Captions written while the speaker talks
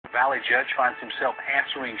Valley judge finds himself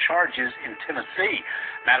answering charges in Tennessee.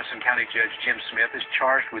 Madison County Judge Jim Smith is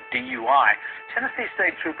charged with DUI. Tennessee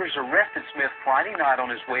state troopers arrested Smith Friday night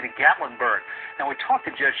on his way to Gatlinburg. Now, we talked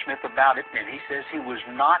to Judge Smith about it, and he says he was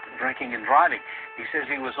not drinking and driving. He says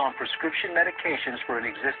he was on prescription medications for an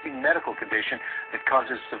existing medical condition that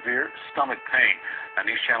causes severe stomach pain. Now,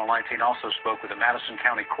 News Channel 19 also spoke with the Madison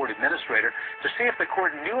County Court Administrator to see if the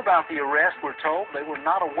court knew about the arrest. We're told they were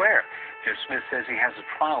not aware. Judge Smith says he has a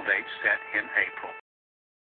trial date set in April.